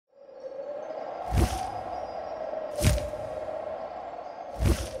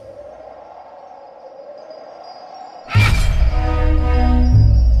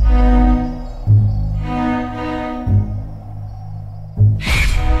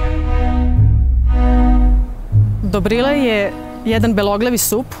Dobrila je jedan beloglavi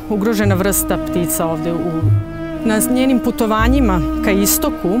sup, ugrožena vrsta ptica ovde. Na njenim putovanjima ka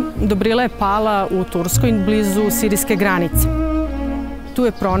istoku Dobrila je pala u Turskoj blizu sirijske granice. Tu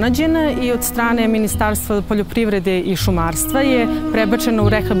je pronađena i od strane Ministarstva poljoprivrede i šumarstva je prebačena u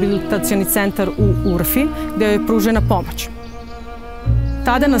rehabilitacioni centar u Urfi, gde je pružena pomoć.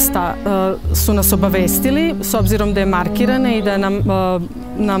 Tada su nas obavestili, s obzirom da je markirana i da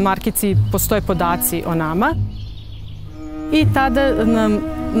na markici postoje podaci o nama. I tada nam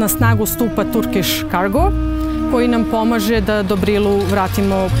na snagu stupa Turkish Cargo, koji nam pomaže da Dobrilu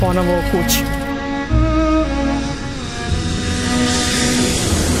vratimo ponovo kući.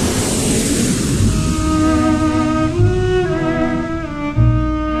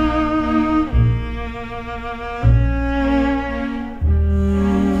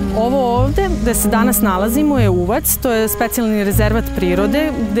 Ovo ovde gde se danas nalazimo je Uvac, to je specijalni rezervat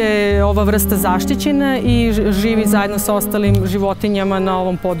prirode gde je ova vrsta zaštićena i živi zajedno sa ostalim životinjama na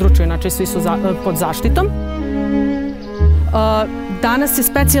ovom području, znači svi su pod zaštitom. Danas je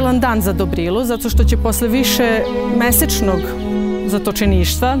specijalan dan za Dobrilu, zato što će posle više mesečnog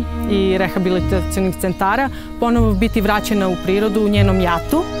zatočeništva i rehabilitacionih centara ponovo biti vraćena u prirodu u njenom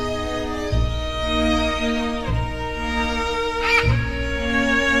jatu.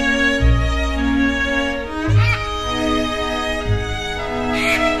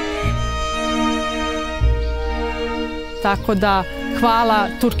 Tako da hvala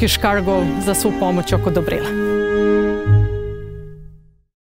Turkish Cargo za svu pomoć oko Dobrila.